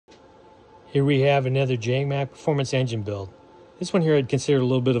Here we have another JMacPerformance engine build. This one here I'd consider a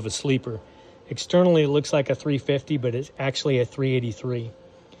little bit of a sleeper. Externally it looks like a 350, but it's actually a 383.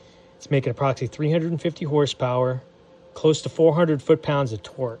 It's making approximately 350 horsepower, close to 400 foot-pounds of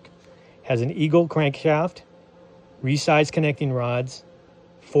torque. Has an Eagle crankshaft, resized connecting rods,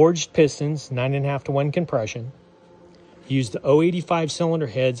 forged pistons, 9.5 to 1 compression. Used the 085 cylinder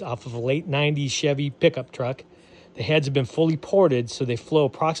heads off of a late 90s Chevy pickup truck. The heads have been fully ported, so they flow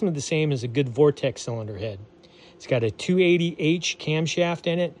approximately the same as a good Vortex cylinder head. It's got a 280H camshaft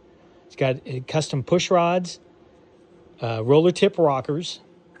in it. It's got custom push rods, roller tip rockers,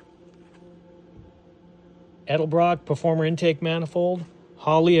 Edelbrock Performer intake manifold,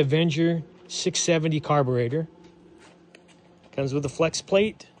 Holley Advenger 670 carburetor. Comes with a flex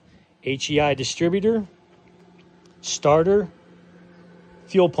plate, HEI distributor, starter,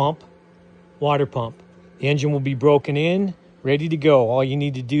 fuel pump, water pump. The engine will be broken in, ready to go. All you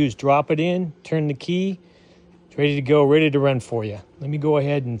need to do is drop it in, turn the key, it's ready to go, ready to run for you. Let me go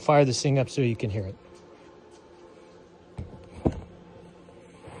ahead and fire this thing up so you can hear it.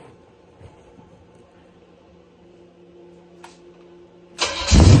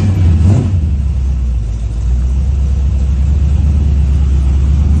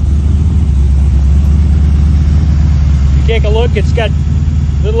 Take a look, it's got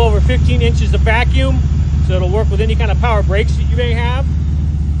a little over 15 inches of vacuum, so it'll work with any kind of power brakes that you may have.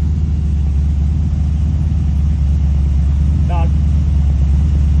 About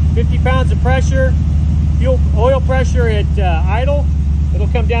 50 pounds of pressure, oil pressure at idle. It'll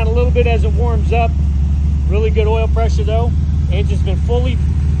come down a little bit as it warms up. Really good oil pressure though. Engine's been fully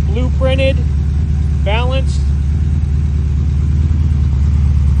blueprinted, balanced.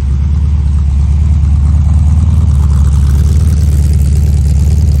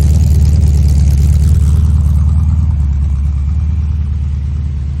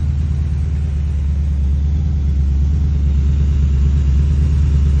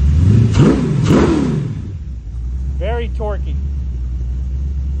 Very torquey,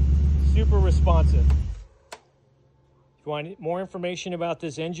 super responsive. If you want more information about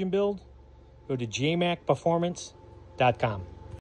this engine build, go to JMacPerformance.com.